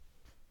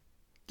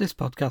This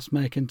podcast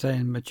may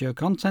contain mature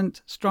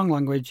content, strong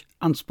language,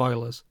 and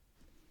spoilers.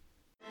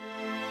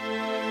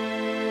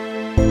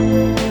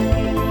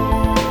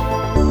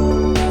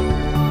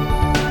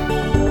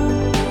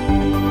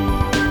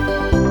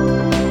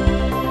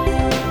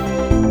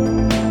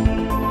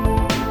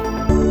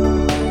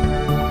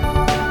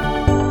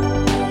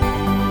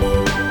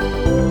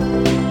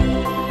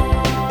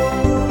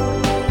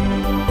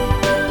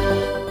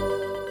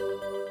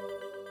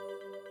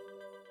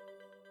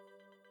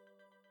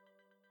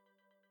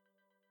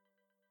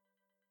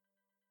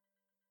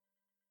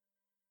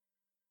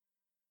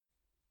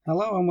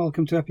 Hello and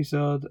welcome to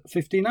episode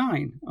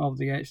 59 of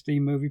the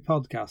HD Movie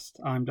Podcast.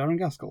 I'm Darren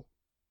Gaskell.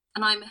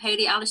 And I'm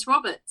Hayley Alice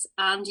Roberts,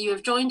 and you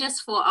have joined us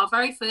for our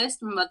very first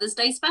Mother's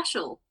Day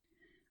special.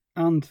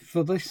 And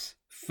for this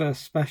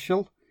first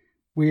special,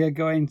 we are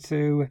going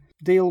to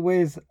deal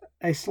with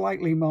a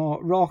slightly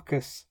more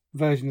raucous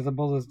version of the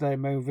Mother's Day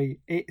movie.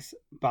 It's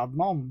Bad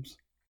Moms.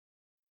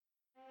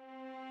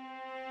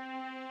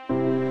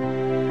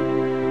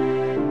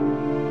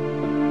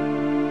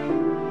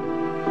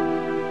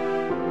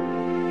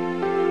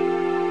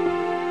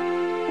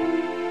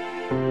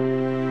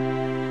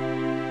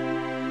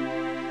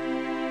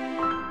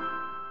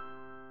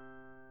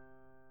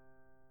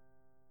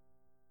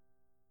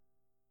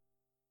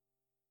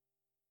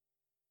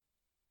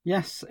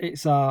 Yes,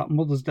 it's our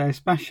Mother's Day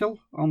special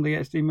on the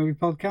HD Movie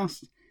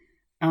Podcast,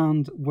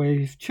 and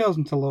we've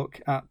chosen to look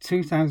at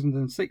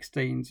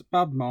 2016's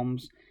Bad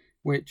Moms,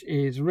 which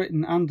is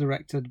written and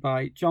directed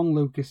by John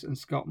Lucas and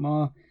Scott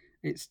Moore.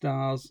 It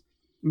stars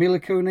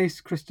Mila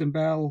Kunis, Kristen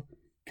Bell,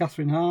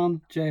 Catherine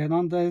Hahn, Jay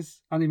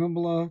Hernandez, Annie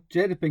Mumolo,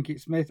 Jada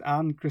Pinkett Smith,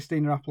 and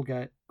Christina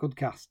Applegate. Good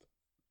cast.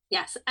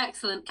 Yes,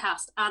 excellent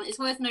cast. And it's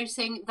worth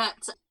noting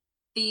that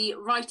the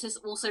writers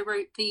also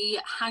wrote the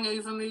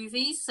Hangover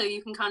movies, so you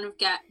can kind of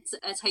get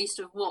a taste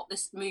of what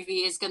this movie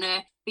is going to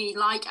be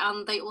like.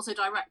 And they also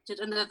directed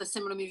another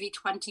similar movie,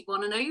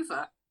 21 and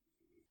Over.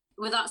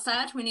 With that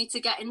said, we need to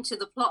get into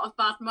the plot of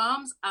Bad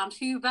Moms, and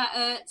who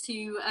better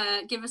to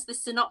give us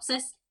this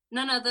synopsis?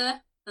 None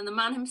other than the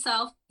man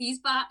himself. He's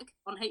back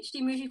on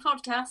HD Movie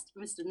Podcast,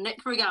 Mr.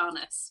 Nick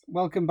Reganis.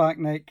 Welcome back,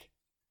 Nick.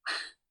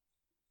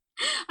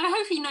 I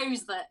hope he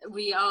knows that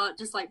we are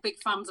just like big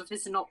fans of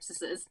his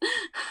synopsises,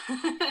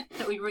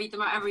 that we read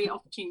them at every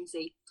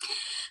opportunity.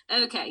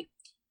 Okay,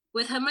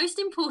 with her most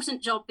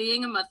important job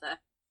being a mother,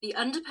 the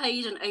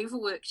underpaid and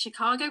overworked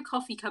Chicago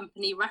Coffee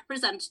Company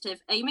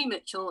representative Amy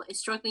Mitchell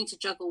is struggling to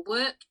juggle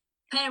work,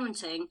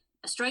 parenting,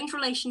 a strained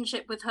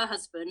relationship with her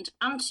husband,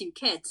 and 2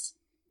 kids.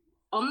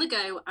 On the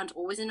go and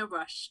always in a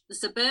rush, the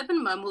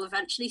suburban mum will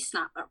eventually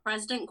snap at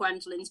President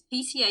Gwendolyn's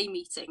PTA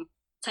meeting,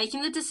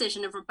 taking the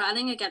decision of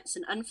rebelling against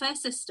an unfair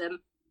system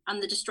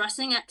and the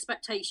distressing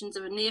expectations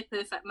of a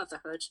near-perfect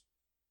motherhood.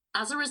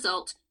 As a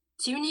result,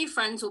 2 new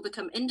friends will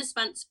become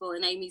indispensable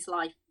in Amy's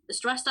life, the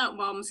stressed-out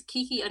moms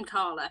Kiki and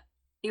Carla,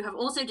 who have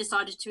also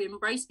decided to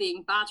embrace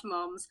being bad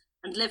moms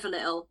and live a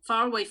little,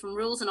 far away from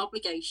rules and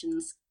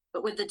obligations.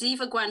 But with the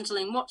diva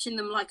Gwendolyn watching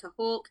them like a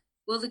hawk,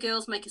 will the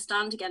girls make a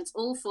stand against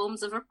all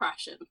forms of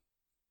oppression?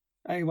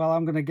 Hey, well,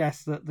 I'm going to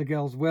guess that the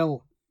girls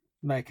will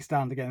make a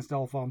stand against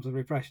all forms of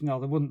repression, or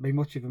there wouldn't be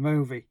much of a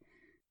movie.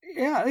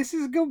 Yeah, this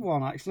is a good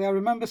one, actually. I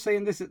remember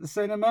seeing this at the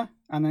cinema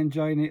and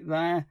enjoying it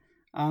there,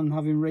 and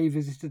having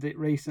revisited it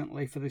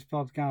recently for this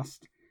podcast,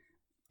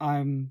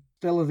 I'm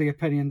still of the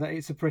opinion that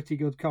it's a pretty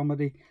good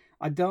comedy.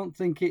 I don't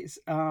think it's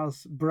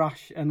as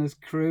brash and as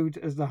crude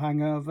as The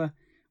Hangover,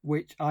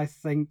 which I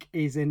think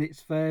is in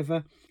its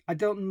favour. I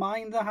don't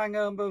mind the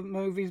Hangover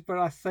movies, but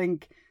I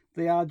think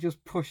they are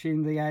just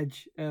pushing the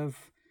edge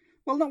of,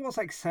 well, not what's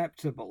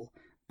acceptable,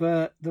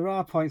 but there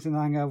are points in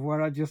Hangover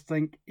where I just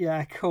think,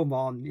 yeah, come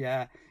on,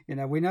 yeah. You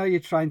know, we know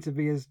you're trying to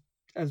be as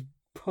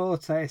poor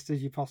taste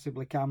as you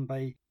possibly can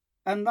be,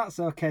 and that's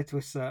okay to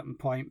a certain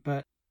point,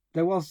 but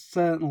there was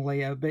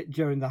certainly a bit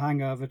during the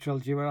Hangover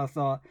trilogy where I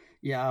thought,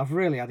 yeah, I've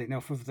really had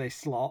enough of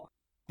this lot.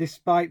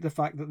 Despite the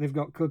fact that they've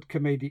got good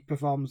comedic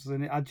performances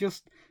in it, I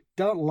just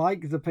don't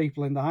like the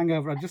people in The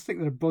Hangover. I just think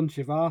they're a bunch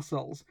of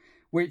arseholes,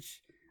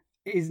 which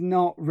is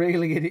not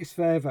really in its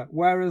favour.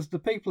 Whereas the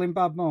people in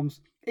Bad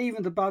Moms,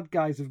 even the bad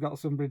guys have got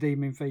some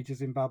redeeming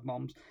features in Bad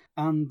Moms,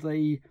 and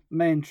the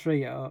main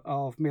trio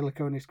of Mila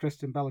Kunis,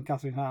 Kristen Bell and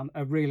Catherine Hahn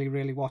are really,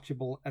 really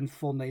watchable and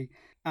funny,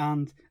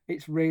 and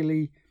it's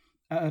really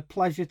a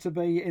pleasure to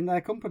be in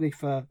their company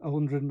for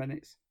 100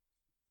 minutes.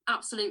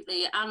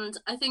 Absolutely, and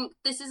I think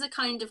this is a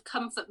kind of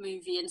comfort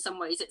movie in some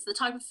ways. It's the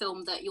type of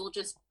film that you'll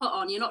just put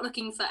on. You're not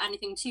looking for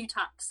anything too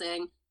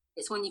taxing.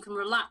 It's one you can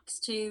relax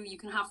to, you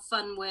can have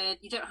fun with,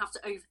 you don't have to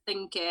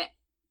overthink it.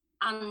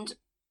 And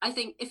I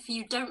think if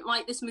you don't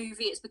like this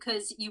movie, it's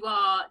because you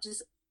are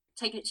just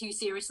taking it too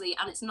seriously,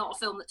 and it's not a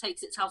film that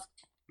takes itself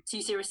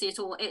too seriously at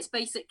all. It's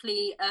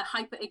basically a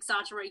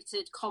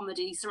hyper-exaggerated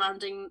comedy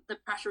surrounding the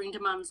pressuring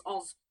demands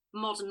of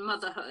modern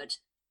motherhood,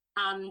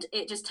 and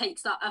it just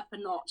takes that up a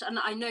notch. And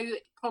I know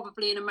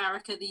probably in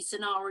America these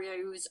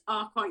scenarios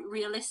are quite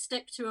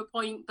realistic to a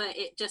point, but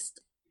it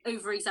just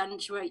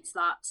over-accentuates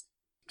that.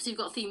 So you've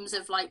got themes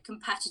of like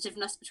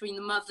competitiveness between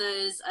the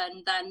mothers,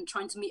 and then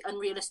trying to meet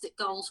unrealistic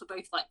goals for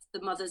both like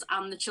the mothers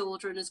and the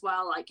children as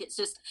well. Like it's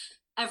just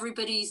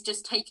everybody's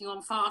just taking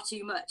on far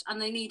too much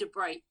and they need a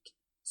break.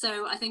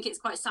 So I think it's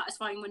quite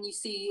satisfying when you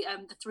see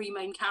the three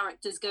main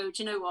characters go,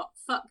 do you know what?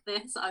 Fuck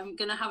this. I'm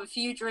going to have a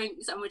few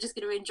drinks and we're just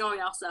going to enjoy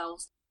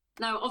ourselves.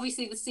 Now,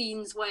 obviously, the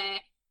scenes where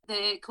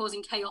they're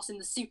causing chaos in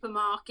the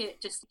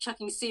supermarket, just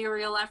chucking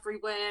cereal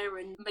everywhere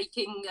and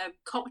making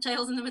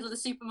cocktails in the middle of the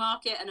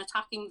supermarket and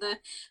attacking the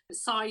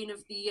sign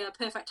of the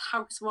perfect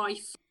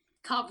housewife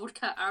cardboard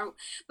cutout.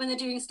 When they're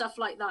doing stuff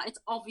like that, it's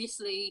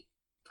obviously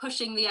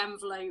pushing the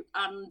envelope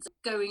and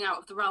going out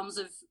of the realms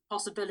of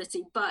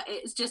possibility, but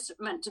it's just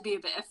meant to be a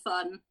bit of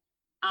fun,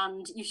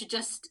 and you should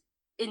just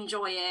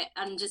enjoy it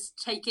and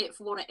just take it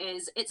for what it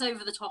is. It's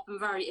over the top and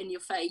very in your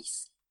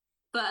face,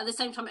 but at the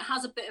same time it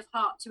has a bit of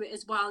heart to it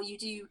as well. You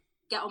do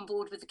get on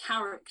board with the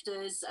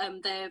characters.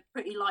 They're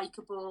pretty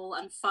likable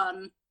and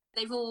fun.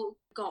 They've all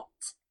got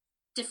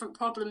different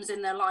problems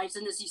in their lives,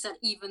 and as you said,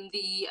 even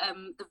the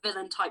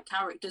villain type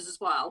characters as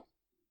well.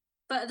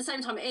 But at the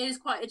same time, it is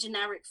quite a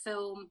generic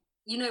film.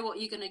 You know what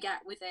you're going to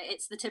get with it.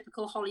 It's the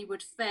typical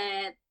Hollywood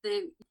fare.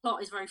 The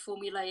plot is very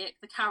formulaic.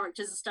 The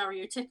characters are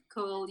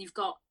stereotypical. You've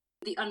got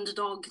the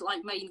underdog,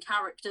 like, main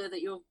character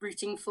that you're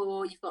rooting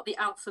for. You've got the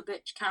alpha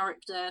bitch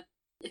character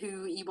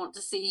who you want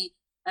to see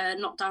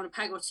knock down a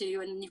peg or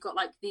two. And you've got,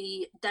 like,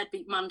 the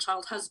deadbeat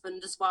man-child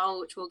husband as well,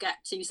 which we'll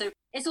get to. So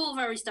it's all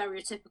very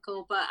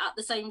stereotypical. But at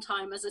the same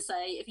time, as I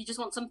say, if you just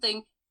want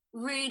something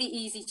really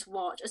easy to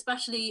watch,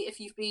 especially if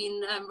you've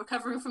been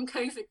recovering from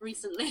COVID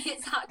recently,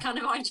 it's that kind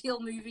of ideal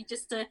movie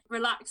just to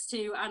relax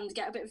to and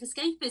get a bit of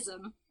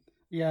escapism.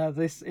 Yeah,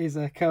 this is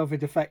a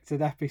COVID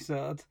affected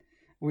episode.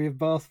 We have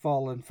both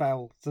fallen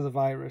foul to the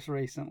virus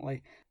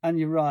recently, and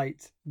you're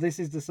right, this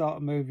is the sort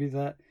of movie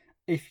that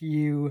if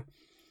you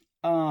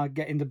are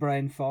getting the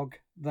brain fog,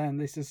 then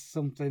this is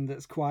something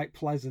that's quite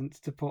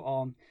pleasant to put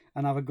on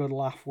and have a good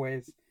laugh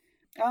with.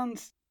 And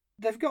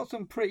they've got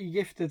some pretty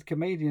gifted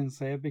comedians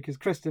here, because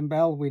Kristen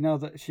Bell, we know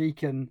that she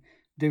can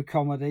do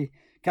comedy.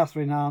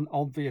 Catherine Hahn,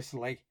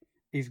 obviously,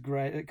 is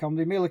great at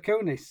comedy. Mila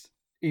Kunis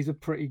is a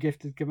pretty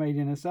gifted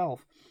comedian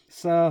herself.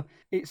 So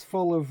it's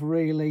full of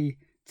really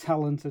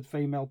talented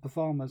female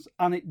performers.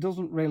 And it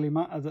doesn't really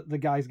matter that the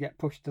guys get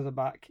pushed to the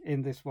back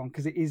in this one,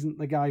 because it isn't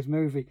the guys'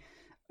 movie.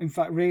 In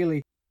fact,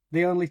 really,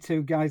 the only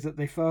two guys that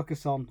they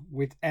focus on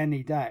with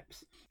any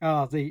depth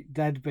are the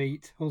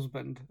deadbeat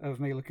husband of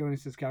Mila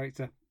Kunis'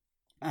 character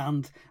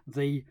and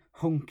the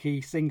hunky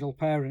single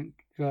parent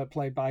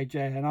played by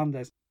Jay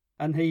Hernandez.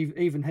 And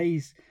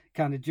he's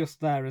kind of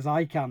just there as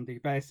eye candy,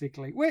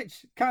 basically,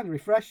 which kind of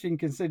refreshing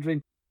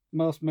considering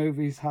most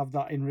movies have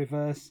that in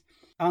reverse.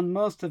 And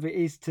most of it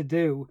is to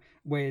do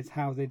with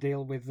how they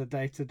deal with the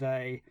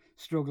day-to-day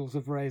struggles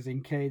of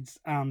raising kids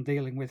and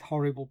dealing with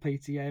horrible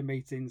PTA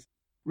meetings,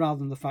 rather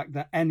than the fact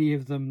that any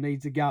of them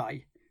needs a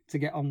guy to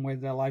get on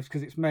with their lives,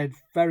 because it's made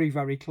very,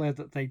 very clear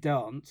that they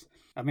don't.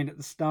 I mean, at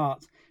the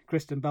start,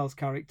 Kristen Bell's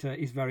character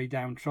is very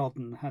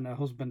downtrodden and her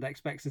husband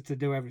expects her to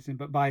do everything,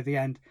 but by the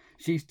end,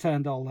 she's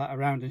turned all that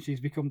around and she's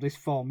become this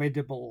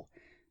formidable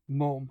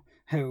mum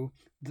who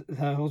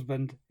her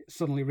husband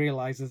suddenly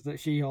realises that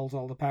she holds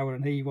all the power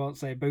and he won't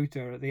say boo to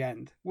her at the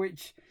end,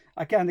 which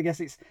I kind of guess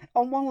it's,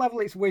 on one level,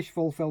 it's wish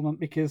fulfillment,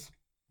 because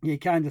you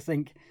kind of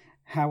think,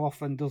 how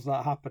often does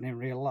that happen in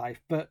real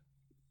life? But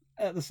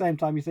at the same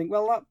time, you think,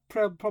 well,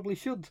 that probably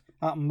should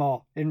happen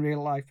more in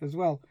real life as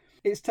well.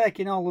 It's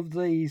taking all of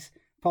these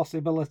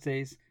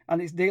possibilities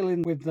and it's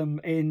dealing with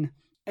them in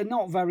a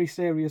not very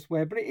serious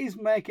way, but it is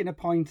making a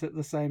point at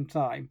the same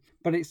time.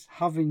 But it's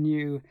having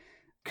you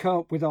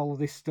cope with all of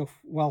this stuff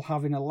while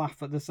having a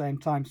laugh at the same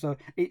time. So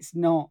it's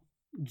not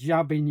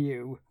jabbing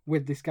you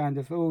with this kind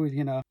of,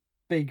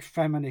 big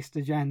feminist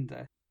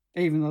agenda,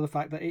 even though the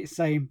fact that it's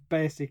saying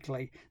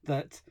basically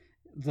that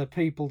the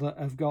people that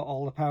have got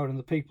all the power and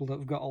the people that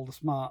have got all the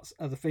smarts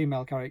are the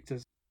female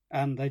characters,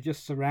 and they're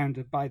just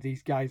surrounded by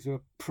these guys who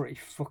are pretty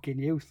fucking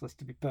useless,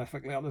 to be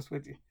perfectly honest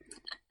with you.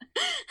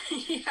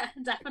 Yeah,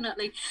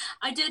 definitely.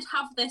 I did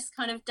have this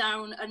kind of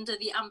down under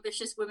the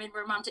ambitious women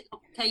romantic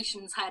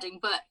complications heading,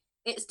 but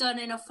it's done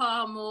in a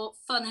far more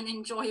fun and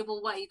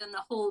enjoyable way than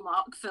a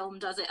Hallmark film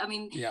does it. I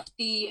mean, yeah.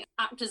 The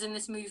actors in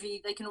this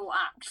movie, they can all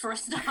act for a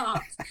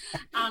start,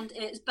 and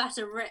it's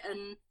better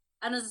written.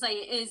 And as I say,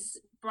 it is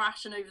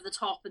brash and over the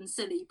top and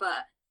silly,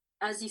 but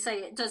as you say,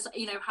 it does,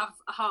 have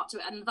a heart to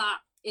it, and that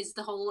is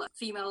the whole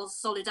female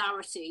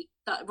solidarity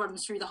that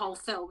runs through the whole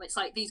film. It's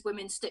like these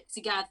women stick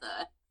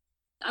together.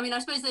 I mean, I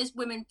suppose there's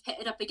women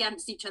pitted up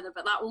against each other,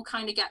 but that all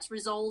kind of gets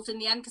resolved in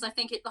the end, because I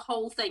think the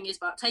whole thing is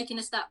about taking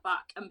a step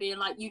back and being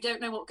like, you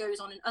don't know what goes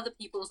on in other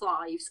people's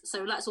lives,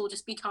 so let's all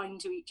just be kind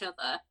to each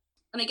other.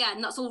 And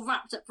again, that's all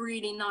wrapped up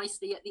really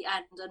nicely at the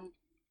end, and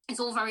it's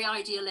all very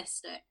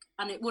idealistic,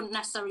 and it wouldn't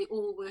necessarily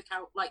all work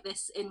out like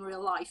this in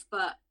real life,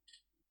 but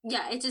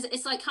yeah,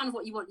 it's like kind of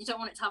what you want. You don't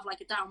want it to have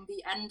like a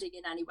downbeat ending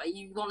in any way.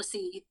 You want to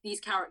see these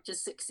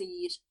characters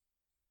succeed.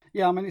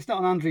 Yeah, I mean, it's not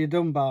an Andrea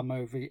Dunbar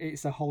movie.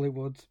 It's a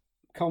Hollywood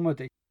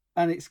comedy,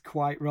 and it's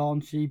quite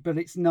raunchy, but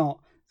it's not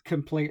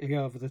completely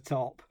over the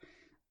top.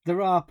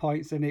 There are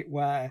points in it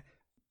where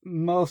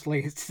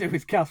mostly it's to do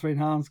with Catherine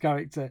Hahn's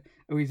character,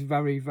 who is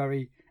very,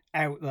 very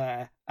out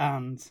there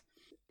and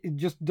it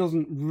just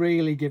doesn't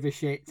really give a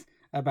shit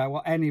about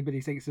what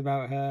anybody thinks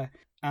about her,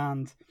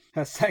 and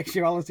her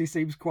sexuality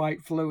seems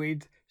quite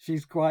fluid.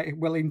 She's quite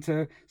willing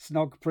to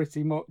snog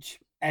pretty much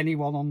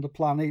anyone on the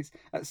planet.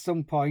 At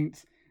some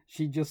point,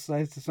 she just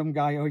says to some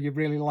guy, "Oh, you're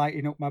really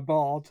lighting up my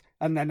board,"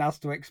 and then has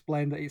to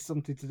explain that it's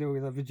something to do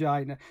with her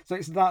vagina. So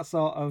it's that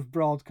sort of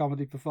broad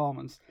comedy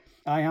performance.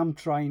 I am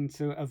trying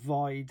to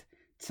avoid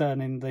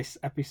turning this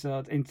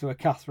episode into a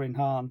Catherine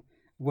Hahn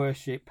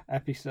worship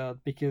episode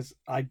because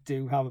I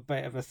do have a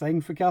bit of a thing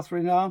for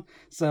Catherine Hahn.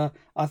 So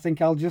I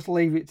think I'll just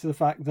leave it to the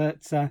fact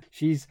that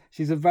she's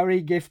a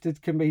very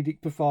gifted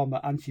comedic performer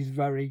and she's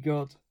very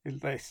good in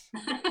this.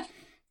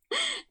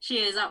 She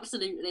is,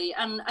 absolutely.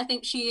 And I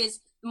think she is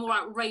the more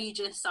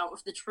outrageous out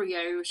of the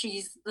trio.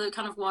 She's the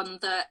kind of one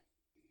that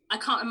I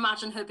can't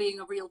imagine her being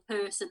a real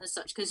person as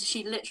such, because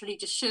she literally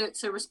just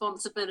shirks her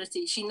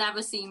responsibility. She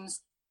never seems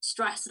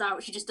stressed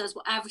out. She just does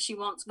whatever she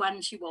wants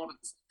when she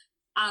wants.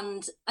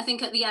 And I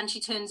think at the end she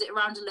turns it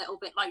around a little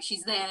bit, like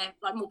she's there,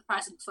 like more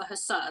present for her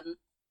son.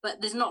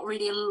 But there's not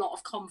really a lot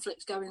of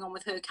conflict going on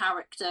with her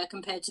character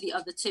compared to the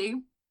other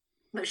two.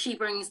 But she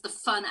brings the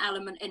fun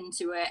element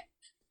into it.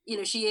 You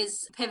know, she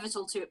is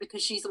pivotal to it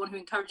because she's the one who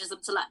encourages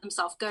them to let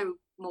themselves go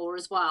more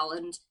as well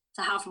and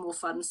to have more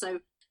fun. So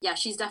yeah,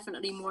 she's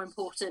definitely more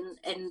important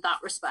in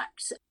that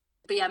respect.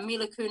 But yeah,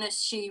 Mila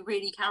Kunis, she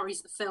really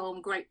carries the film.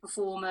 Great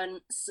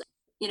performance.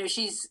 You know,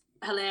 she's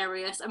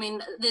hilarious. I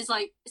mean, there's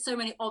like so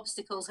many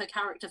obstacles her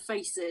character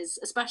faces,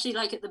 especially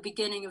like at the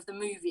beginning of the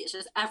movie. It's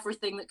just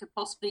everything that could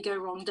possibly go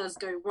wrong does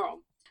go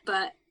wrong.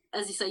 But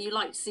as you say, you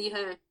like to see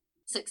her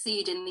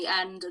succeed in the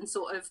end and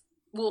sort of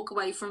walk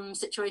away from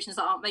situations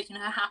that aren't making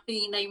her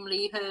happy,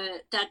 namely her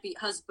deadbeat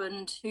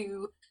husband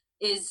who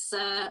is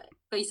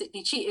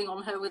basically cheating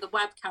on her with a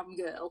webcam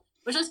girl,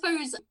 which I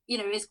suppose, you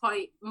know, is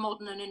quite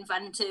modern and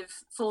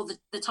inventive for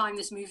the time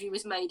this movie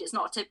was made. It's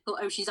not a typical,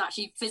 oh, she's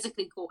actually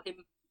physically caught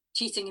him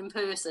cheating in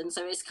person.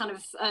 So it's kind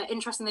of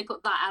interesting they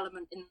put that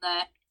element in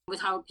there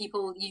with how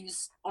people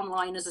use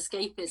online as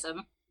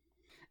escapism.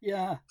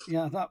 Yeah,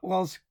 that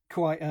was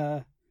quite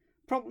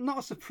not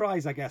a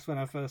surprise, I guess, when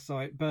I first saw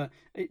it, but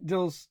it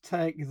does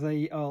take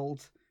the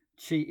old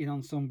cheating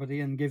on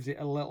somebody and gives it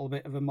a little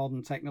bit of a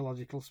modern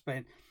technological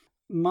spin.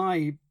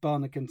 My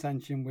bone of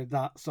contention with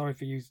that, sorry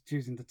for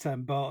choosing the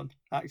term bone,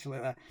 actually,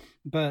 there,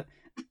 but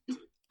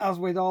as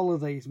with all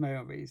of these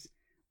movies,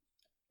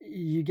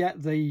 you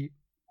get the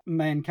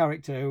main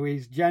character who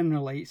is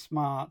generally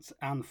smart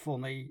and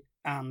funny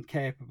and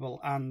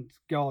capable and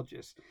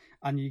gorgeous,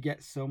 and you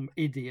get some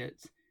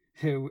idiot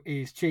who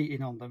is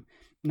cheating on them.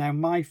 Now,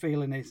 my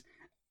feeling is,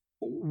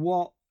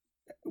 what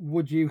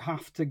would you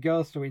have to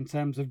go through in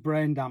terms of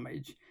brain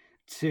damage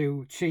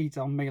to cheat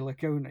on Mila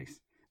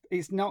Kunis?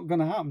 It's not going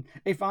to happen.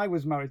 If I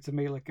was married to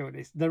Mila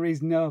Kunis, there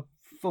is no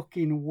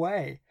fucking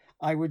way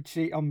I would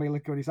cheat on Mila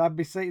Kunis. I'd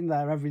be sitting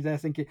there every day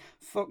thinking,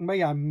 fuck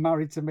me, I'm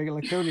married to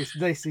Mila Kunis.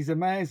 This is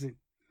amazing.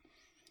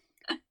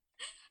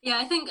 Yeah,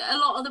 I think a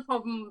lot of the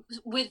problem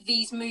with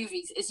these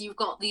movies is you've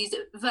got these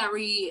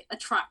very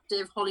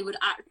attractive Hollywood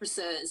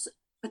actresses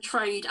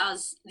portrayed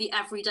as the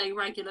everyday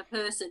regular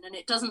person, and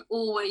it doesn't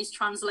always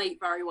translate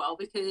very well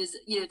because,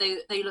 you know,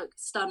 they look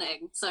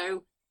stunning.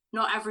 So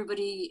not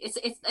everybody, it's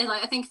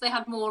like, I think if they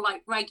had more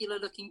like regular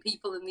looking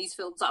people in these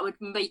films, that would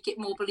make it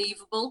more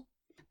believable.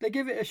 They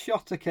give it a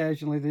shot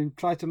occasionally. They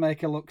try to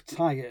make her look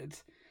tired,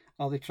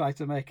 or they try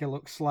to make her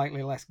look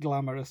slightly less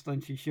glamorous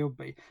than she should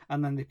be,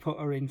 and then they put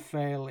her in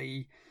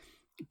fairly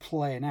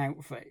plain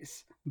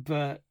outfits.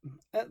 But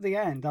at the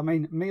end, I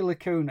mean, Mila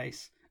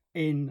Kunis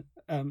in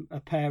a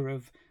pair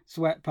of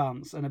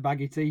sweatpants and a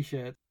baggy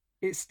t-shirt,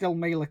 it's still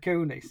Mila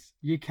Kunis.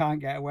 You can't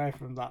get away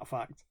from that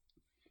fact.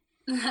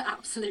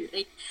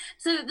 Absolutely.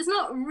 So there's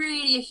not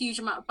really a huge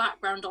amount of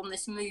background on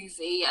this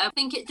movie. I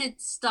think it did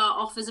start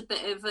off as a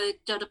bit of a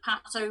Judd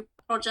Apatow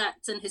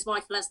project, and his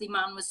wife Leslie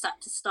Mann was set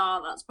to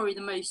star. That's probably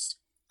the most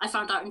I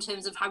found out in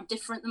terms of how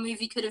different the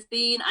movie could have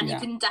been, and you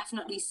can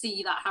definitely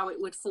see that how it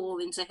would fall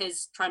into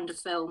his trend of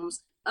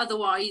films.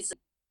 Otherwise,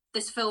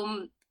 this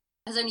film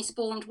has only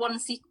spawned one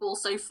sequel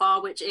so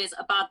far, which is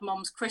A Bad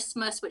Mom's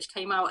Christmas, which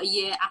came out a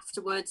year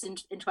afterwards in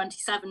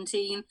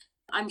 2017.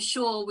 I'm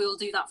sure we'll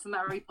do that for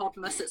Mary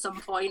Podmas at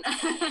some point.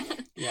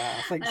 Yeah,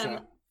 I think so.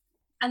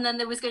 And then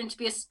there was going to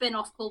be a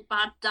spin-off called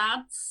Bad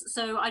Dads.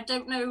 So I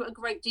don't know a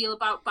great deal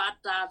about Bad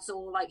Dads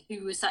or like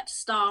who was set to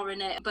star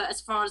in it. But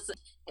as far as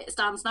it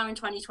stands now in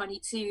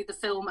 2022, the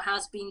film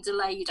has been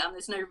delayed and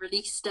there's no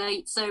release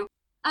date. So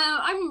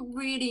I'm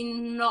really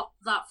not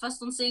that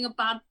fussed on seeing a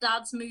Bad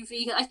Dads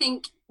movie. I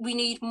think we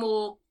need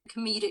more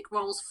comedic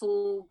roles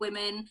for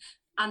women.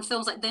 And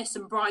films like this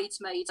and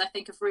Bridesmaids, I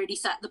think, have really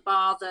set the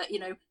bar that, you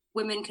know,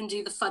 women can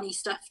do the funny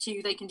stuff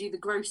too. They can do the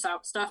gross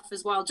out stuff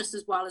as well, just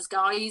as well as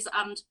guys.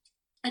 And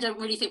I don't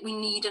really think we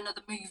need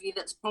another movie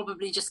that's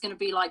probably just going to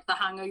be like The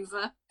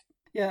Hangover.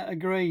 Yeah,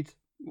 agreed.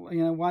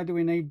 You know, why do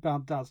we need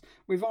Bad Dads?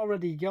 We've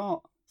already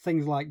got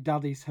things like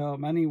Daddy's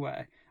Home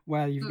anyway,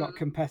 where you've got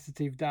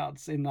competitive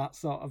dads in that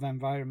sort of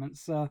environment.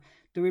 So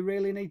do we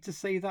really need to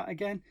see that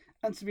again?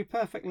 And to be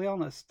perfectly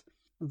honest,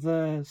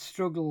 the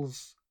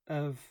struggles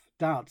of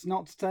dads,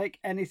 not to take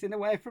anything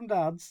away from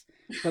dads,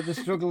 but the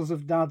struggles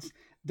of dads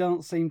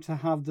don't seem to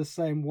have the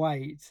same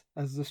weight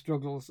as the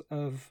struggles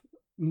of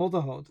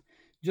motherhood,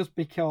 just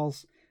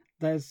because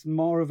there's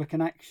more of a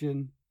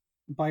connection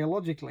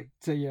biologically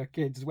to your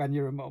kids when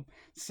you're a mum.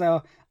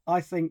 So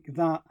I think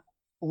that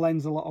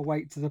lends a lot of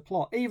weight to the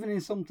plot. Even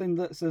in something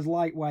that's as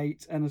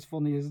lightweight and as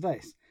funny as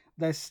this,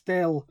 there's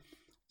still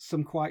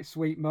some quite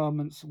sweet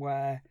moments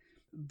where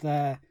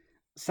they're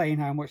saying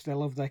how much they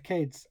love their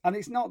kids. And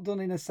it's not done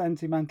in a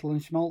sentimental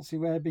and schmaltzy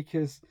way,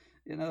 because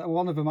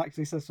one of them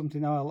actually says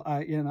something,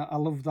 I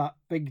love that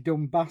big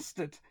dumb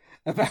bastard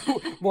about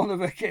one of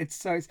her kids.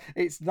 So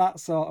it's that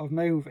sort of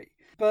movie.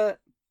 But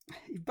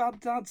bad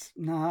dads?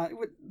 Nah,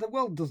 the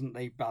world doesn't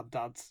need bad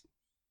dads.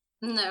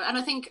 No, and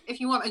I think if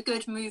you want a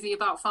good movie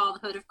about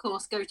fatherhood, of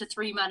course, go to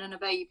Three Men and a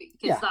Baby,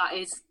 because that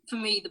is, for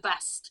me, the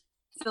best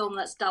film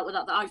that's dealt with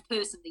that I've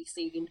personally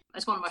seen.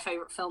 It's one of my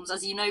favourite films,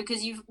 as you know,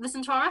 because you've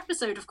listened to our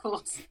episode, of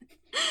course,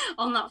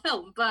 on that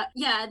film. But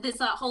yeah, there's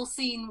that whole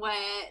scene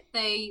where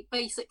they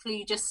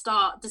basically just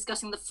start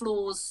discussing the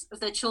flaws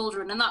of their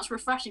children, and that's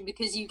refreshing,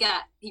 because you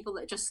get people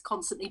that are just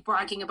constantly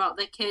bragging about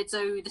their kids.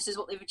 Oh, this is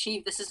what they've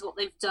achieved, this is what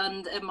they've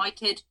done, and my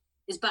kid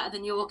is better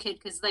than your kid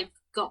because they've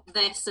got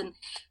this, and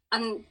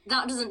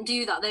that doesn't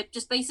do that. They're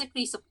just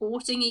basically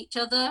supporting each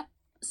other.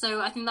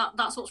 So I think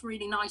that's what's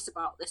really nice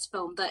about this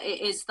film, that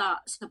it is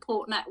that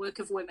support network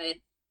of women.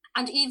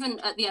 And even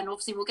at the end,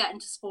 obviously we'll get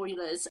into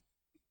spoilers,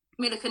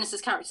 Mila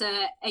Kunis's character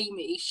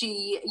Amy,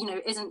 she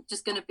isn't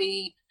just going to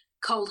be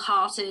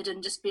cold-hearted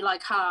and just be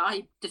like,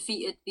 I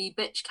defeated the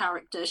bitch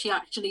character. She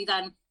actually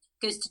then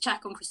goes to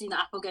check on Christina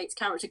Applegate's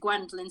character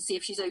Gwendolyn, see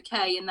if she's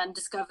okay, and then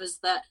discovers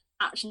that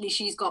actually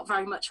she's got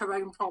very much her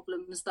own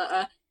problems that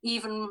are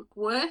even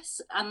worse.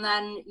 And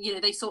then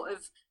they sort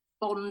of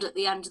bond at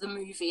the end of the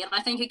movie. And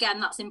I think, again,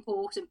 that's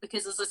important,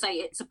 because, as I say,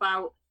 it's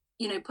about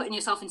putting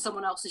yourself in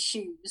someone else's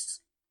shoes.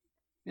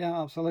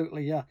 Yeah,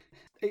 absolutely. Yeah,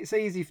 it's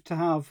easy to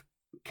have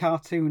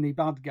cartoony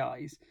bad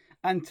guys,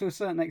 and to a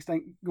certain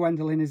extent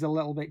Gwendolyn is a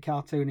little bit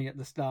cartoony at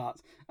the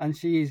start, and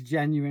she is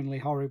genuinely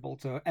horrible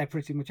to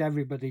pretty much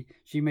everybody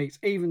she meets,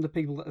 even the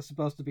people that are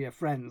supposed to be her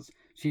friends.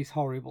 She's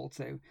horrible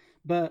to.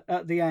 But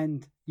at the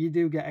end you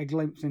do get a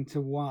glimpse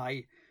into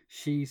why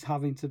she's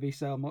having to be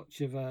so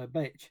much of a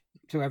bitch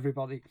to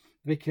everybody,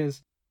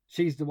 because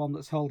she's the one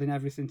that's holding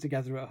everything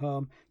together at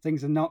home.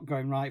 Things are not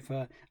going right for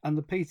her, and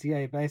the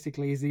PTA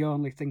basically is the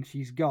only thing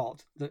she's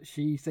got that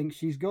she thinks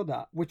she's good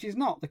at, which is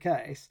not the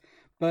case.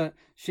 But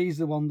she's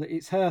the one that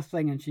it's her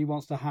thing, and she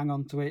wants to hang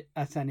on to it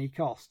at any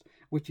cost,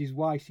 which is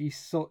why she's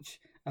such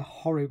a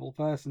horrible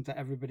person to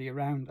everybody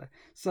around her.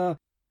 So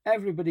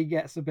everybody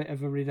gets a bit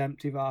of a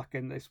redemptive arc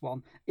in this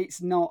one.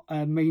 It's not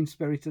a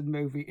mean-spirited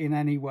movie in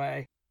any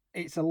way.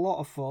 It's a lot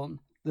of fun.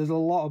 There's a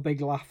lot of big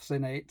laughs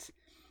in it.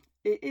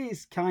 It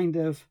is kind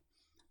of,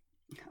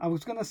 I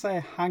was going to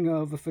say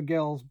Hangover for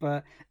girls,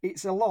 but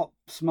it's a lot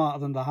smarter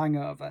than The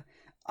Hangover.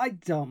 I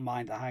don't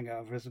mind The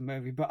Hangover as a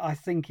movie, but I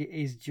think it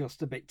is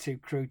just a bit too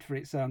crude for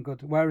its own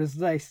good, whereas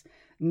this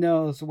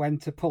knows when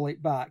to pull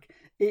it back.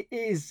 It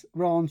is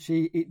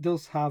raunchy, it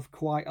does have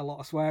quite a lot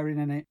of swearing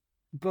in it,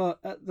 but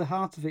at the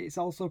heart of it, it's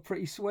also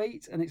pretty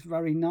sweet, and it's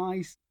very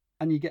nice,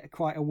 and you get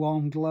quite a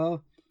warm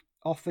glow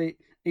off it,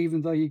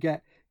 even though you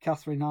get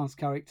Catherine Hahn's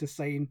character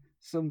saying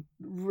some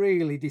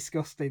really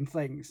disgusting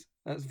things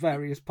at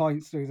various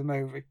points through the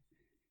movie.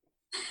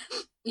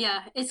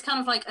 Yeah, it's kind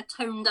of like a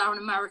toned down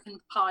American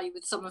Pie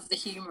with some of the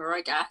humour,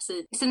 I guess.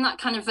 It's in that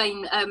kind of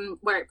vein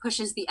where it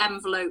pushes the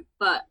envelope,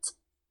 but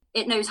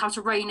it knows how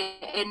to rein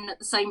it in at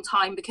the same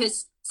time,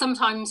 because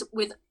sometimes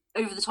with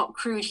over-the-top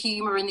crude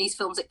humour in these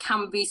films, it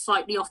can be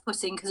slightly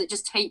off-putting because it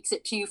just takes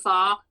it too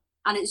far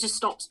and it just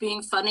stops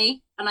being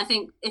funny. And I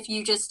think if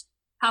you just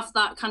have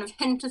that kind of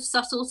hint of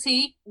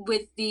subtlety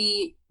with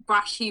the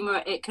brash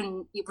humour, it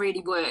can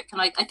really work.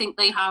 And I think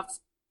they have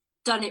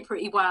done it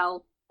pretty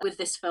well with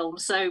this film.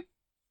 So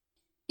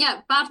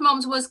yeah, Bad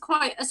Moms was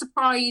quite a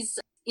surprise,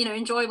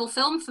 enjoyable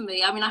film for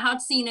me. I mean, I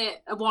had seen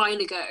it a while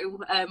ago.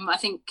 I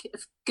think a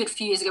good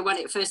few years ago when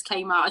it first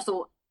came out. I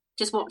thought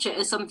just watch it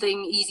as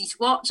something easy to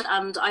watch,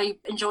 and I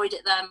enjoyed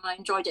it then. I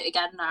enjoyed it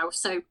again now.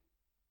 So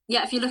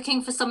yeah, if you're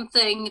looking for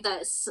something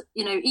that's,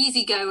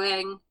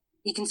 easygoing,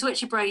 you can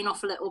switch your brain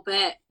off a little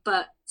bit,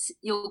 but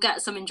you'll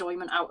get some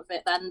enjoyment out of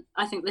it, then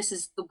I think this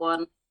is the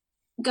one.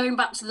 Going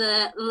back to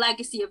the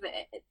legacy of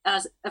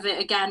it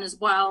again as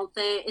well,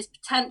 there is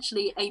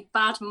potentially a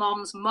Bad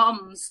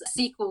Moms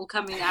sequel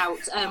coming out,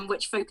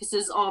 which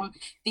focuses on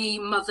the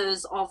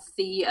mothers of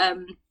the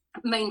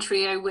main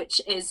trio,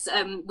 which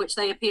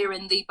they appear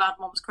in the Bad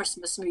Moms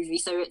Christmas movie.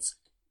 So it's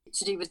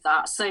to do with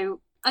that.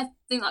 So I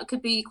think that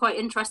could be quite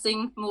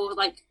interesting. More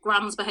like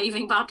Gran's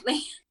behaving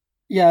badly.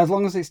 Yeah, as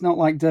long as it's not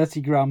like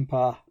Dirty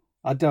Grandpa.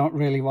 I don't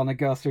really want to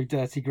go through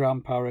Dirty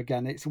Grandpa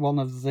again. It's one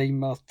of the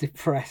most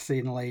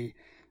depressingly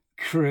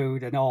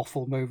crude and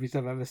awful movies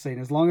I've ever seen.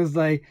 As long as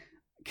they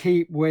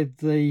keep with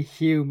the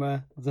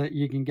humour that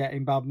you can get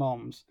in Bad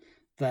Moms,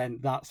 then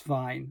that's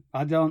fine.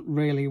 I don't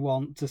really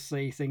want to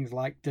see things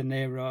like De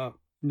Niro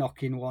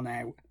knocking one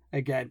out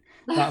again.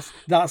 That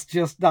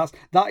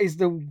is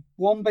the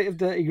one bit of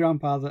Dirty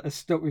Grandpa that has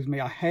stuck with me.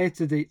 I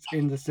hated it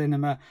in the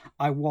cinema.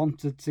 I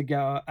wanted to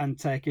go and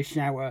take a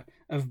shower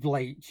of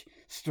bleach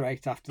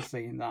straight after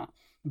seeing that.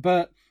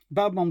 But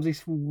Bad Moms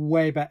is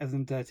way better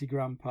than Dirty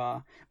Grandpa.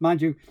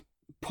 Mind you,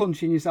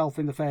 punching yourself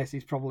in the face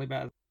is probably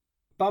better.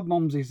 Bad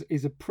Moms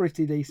is a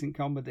pretty decent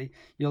comedy.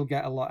 You'll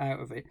get a lot out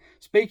of it.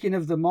 Speaking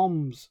of the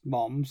moms,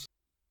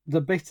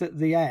 the bit at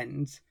the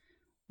end,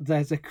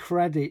 there's a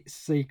credit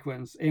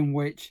sequence in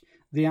which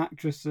the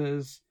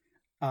actresses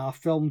are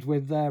filmed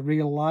with their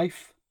real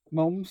life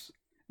mums,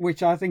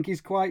 which I think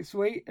is quite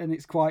sweet and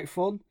it's quite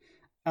fun.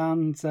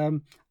 And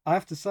I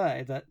have to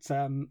say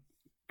that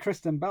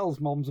Kristen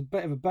Bell's mum's a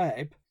bit of a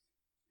babe.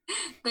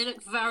 They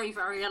look very,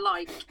 very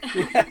alike.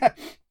 Yeah.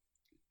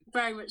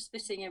 Very much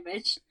spitting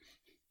image.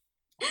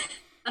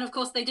 And of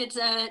course, they did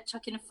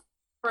chuck in a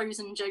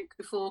Frozen joke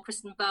before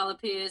Kristen Bell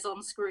appears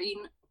on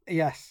screen.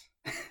 Yes.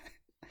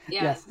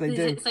 Yeah, yes, they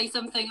do. Say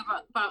something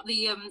about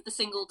the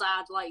single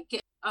dad,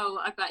 like, oh,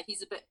 I bet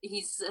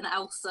he's an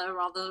Elsa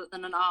rather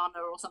than an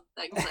Anna or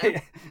something.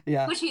 So.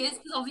 Yeah. Which he is,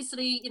 because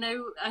obviously,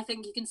 I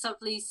think you can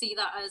subtly see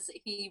that as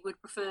he would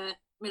prefer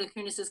Mila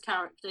Kunis's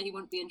character. He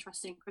wouldn't be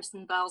interested in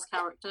Kristen Bell's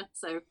character.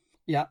 So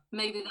yeah,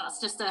 maybe that's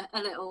just a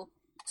little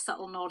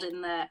subtle nod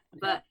in there.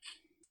 But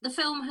the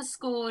film has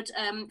scored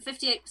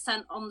 58%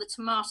 on the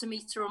tomato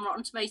meter on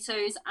Rotten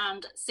Tomatoes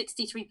and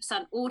 63%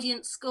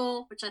 audience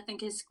score, which I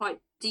think is quite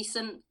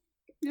decent,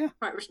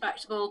 quite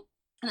respectable,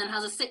 and then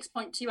has a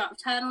 6.2 out of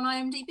 10 on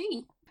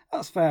IMDb.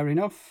 That's fair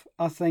enough.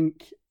 I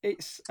think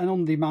it's an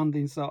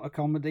undemanding sort of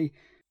comedy.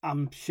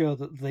 I'm sure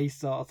that these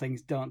sort of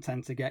things don't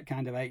tend to get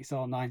kind of 8s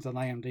or 9s on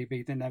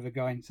IMDb. They're never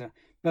going to.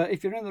 But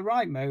if you're in the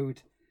right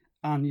mood,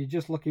 and you're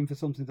just looking for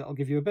something that'll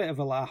give you a bit of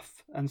a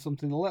laugh and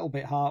something a little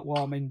bit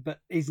heartwarming but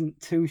isn't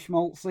too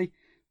schmaltzy,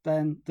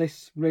 then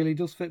this really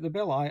does fit the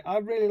bill. I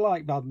really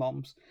like Bad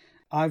Moms.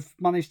 I've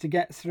managed to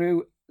get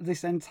through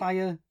this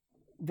entire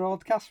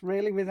broadcast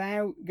really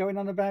without going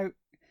on about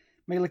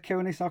Mila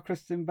Kunis or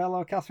Kristen Bell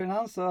or Catherine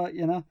Hahn. So,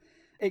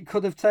 it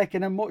could have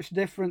taken a much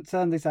different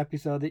turn, this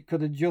episode. It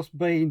could have just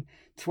been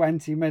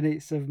 20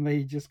 minutes of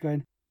me just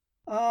going,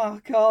 oh,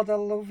 God, I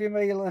love you,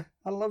 Mila.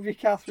 I love you,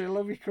 Catherine. I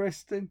love you,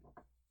 Kristen.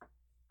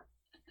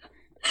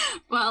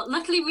 Well,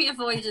 luckily we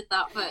avoided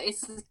that, but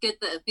it's good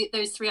that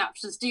those three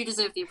actors do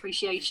deserve the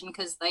appreciation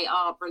because they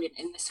are brilliant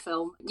in this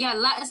film. Yeah,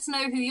 let us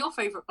know who your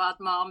favourite Bad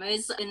Mom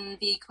is in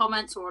the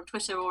comments or on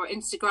Twitter or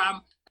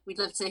Instagram. We'd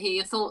love to hear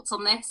your thoughts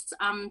on this.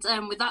 And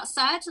with that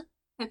said,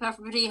 hope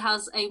everybody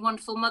has a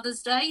wonderful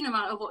Mother's Day, no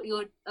matter what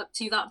you're up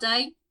to that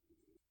day.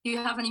 If you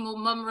have any more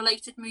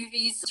mum-related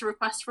movies to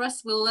request for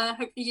us, we'll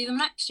hopefully do them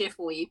next year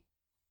for you.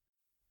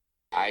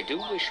 I do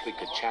wish we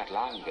could chat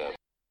longer.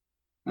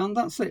 And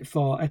that's it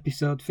for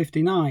episode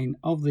 59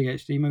 of the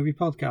HD Movie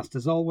Podcast.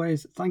 As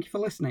always, thank you for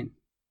listening.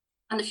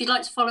 And if you'd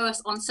like to follow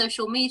us on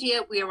social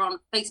media, we are on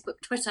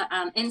Facebook, Twitter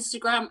and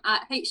Instagram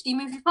at HD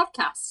Movie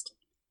Podcast.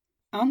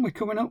 And we're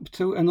coming up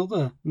to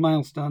another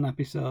milestone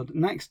episode.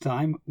 Next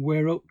time,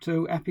 we're up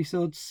to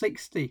episode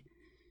 60.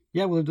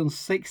 Yeah, we've done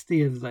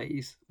 60 of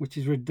these, which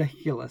is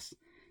ridiculous.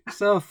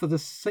 So for the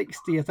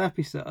 60th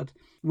episode,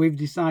 we've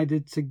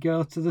decided to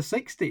go to the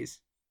 60s.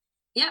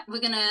 Yeah,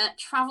 we're going to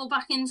travel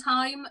back in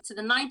time to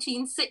the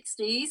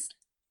 1960s.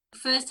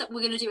 First up, we're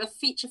going to do a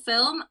feature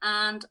film.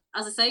 And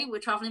as I say, we're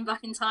travelling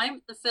back in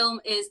time. The film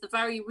is the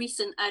very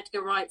recent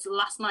Edgar Wright's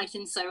Last Night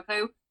in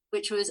Soho,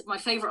 which was my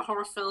favourite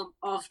horror film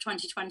of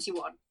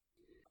 2021.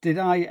 Did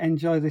I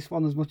enjoy this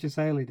one as much as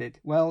Hayley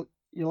did? Well,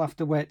 you'll have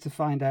to wait to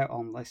find out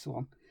on this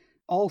one.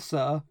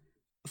 Also,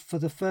 for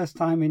the first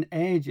time in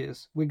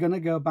ages, we're going to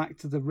go back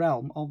to the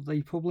realm of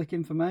the public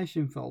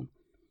information film.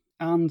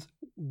 And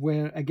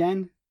we're,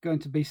 again, going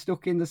to be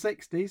stuck in the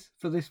 60s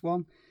for this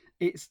one.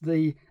 It's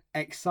the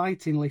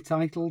excitingly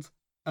titled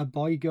A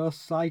Boy Goes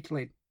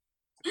Cycling.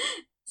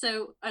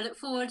 So I look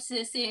forward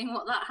to seeing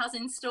what that has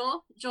in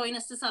store. Join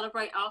us to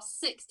celebrate our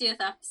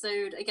 60th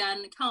episode.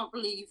 Again, can't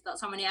believe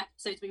that's how many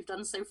episodes we've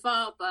done so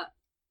far, but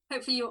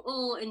hopefully you're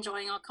all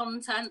enjoying our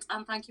content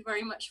and thank you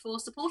very much for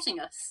supporting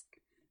us.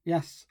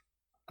 Yes,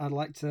 I'd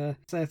like to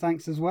say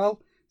thanks as well.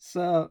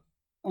 So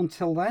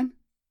until then,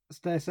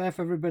 stay safe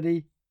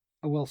everybody,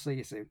 and we'll see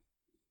you soon.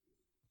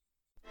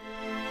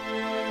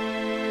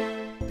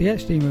 The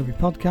HD Movie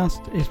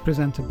Podcast is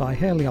presented by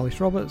Hayley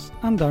Alice Roberts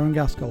and Darren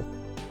Gaskell.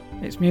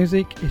 Its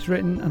music is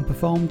written and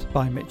performed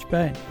by Mitch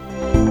Bain.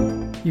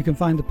 You can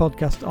find the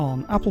podcast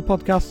on Apple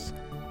Podcasts,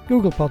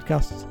 Google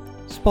Podcasts,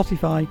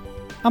 Spotify,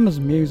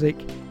 Amazon Music,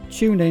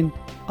 TuneIn,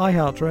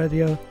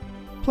 iHeartRadio,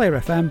 Player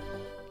FM,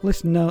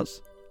 Listen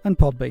Notes and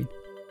Podbean.